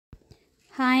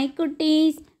Hi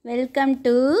குட்டீஸ், welcome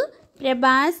to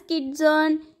Prabhas kit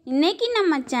zone. இன்னைக்கு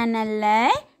நம்ம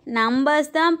சேனலில்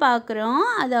நம்பர்ஸ் தான் பார்க்குறோம்.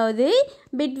 அதாவது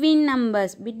பிட்வீன்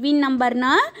நம்பர்ஸ். பிட்வீன்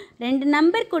நம்பர்னால் ரெண்டு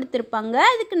நம்பர் கொடுத்துருப்பாங்க,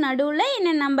 அதுக்கு நடுவில்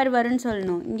என்ன நம்பர் வரும்னு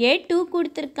சொல்லணும். இங்கே 2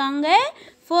 கொடுத்துருக்காங்க,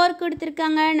 4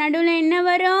 கொடுத்துருக்காங்க, நடுவில் என்ன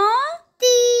வரும்?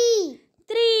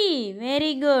 3.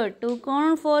 Very good.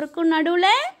 2க்கும் 4க்கும்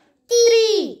நடுவில் 3.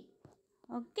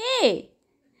 ஓகே,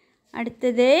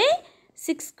 அடுத்தது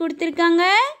 6 கொடுத்துருக்காங்க,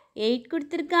 8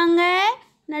 கொடுத்துருக்காங்க,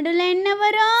 நடுவில் என்ன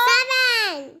வரும்?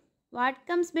 7. What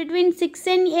comes between 6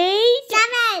 and 8?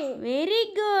 7. Very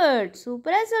good,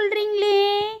 சூப்பராக சொல்கிறீங்களே,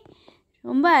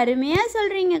 ரொம்ப அருமையாக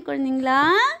சொல்கிறீங்க குழந்தைங்களா.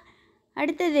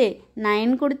 அடுத்தது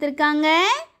 9 கொடுத்துருக்காங்க,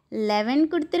 11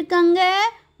 கொடுத்துருக்காங்க.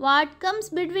 What comes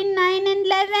between 9 and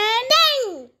 11? 10.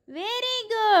 Very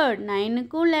good.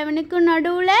 9க்கும் 11க்கும்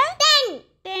நடுவில்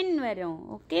 10 வரும்.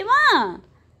 ஓகேவா?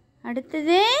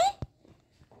 அடுத்தது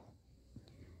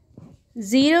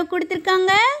 0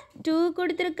 கொடுத்துருக்காங்க, 2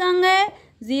 கொடுத்துருக்காங்க.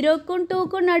 0க்கும்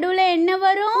 2க்கும் நடுவில் என்ன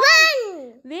வரும்? 1.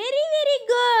 வெரி வெரி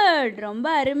குட், ரொம்ப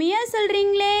அருமையாக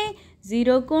சொல்கிறீங்களே.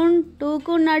 0க்கும்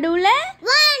 2க்கும் நடுவில்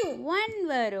 1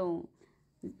 வரும்.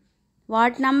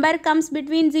 What number comes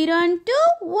between 0 and 2?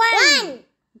 1.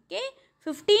 Okay,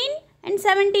 15 and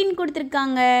 17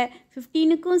 கொடுத்துருக்காங்க.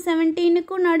 15க்கும்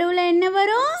 17க்கும் நடுவில் என்ன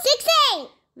வரும்? 16.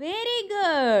 Very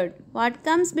good. What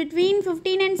comes between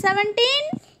 15 and 17?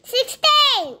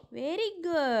 16. Very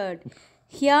good.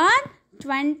 Here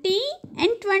 20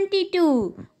 and 22.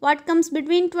 What comes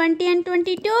between 20 and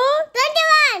 22?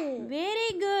 21. Very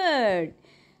good.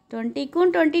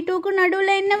 20க்கும் 22க்கும்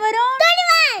நடுவில் என்ன வரும்?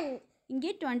 21.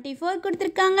 இங்கே 24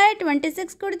 கொடுத்துருக்காங்க,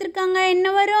 26 கொடுத்துருக்காங்க, என்ன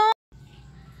வரும்?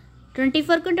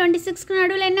 24க்கும் 26க்கும்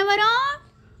நடுவில் என்ன வரும்?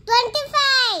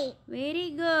 25. Very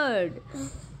good.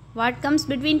 What comes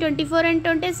between 24 and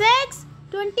 26?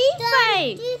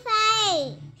 25. 25.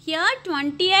 Here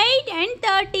 28 and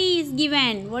 30 is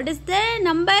given. What is the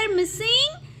number missing?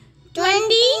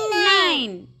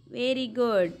 29. Very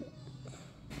good.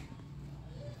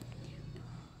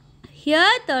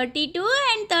 Here 32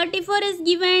 and 34 is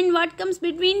given. What comes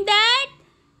between that?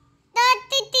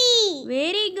 33.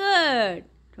 Very good.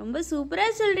 ரொம்ப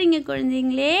சூப்பராக சொல்கிறீங்க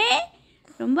குழந்தைங்களே,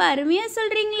 ரொம்ப அருமையாக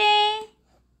சொல்கிறீங்களே.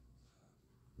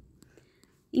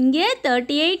 இங்கே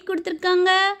 38 கொடுத்துருக்காங்க,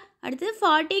 அடுத்தது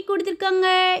 40 கொடுத்துருக்காங்க,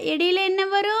 இடையில என்ன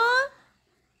வரும்?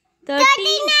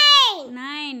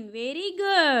 39. Very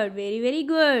good, very very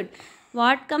good.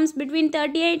 What comes between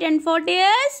 38 and 40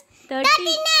 is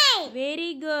 39.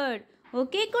 Very good.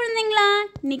 Okay குழந்தைங்களா,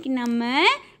 இன்னைக்கு நம்ம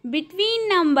பிட்வீன்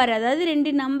நம்பர், அதாவது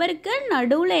ரெண்டு நம்பருக்கு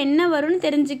நடுவில் என்ன வரும்னு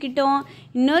தெரிஞ்சுக்கிட்டோம்.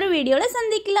 இன்னொரு வீடியோவில்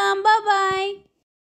சந்திக்கலாம். பாய்.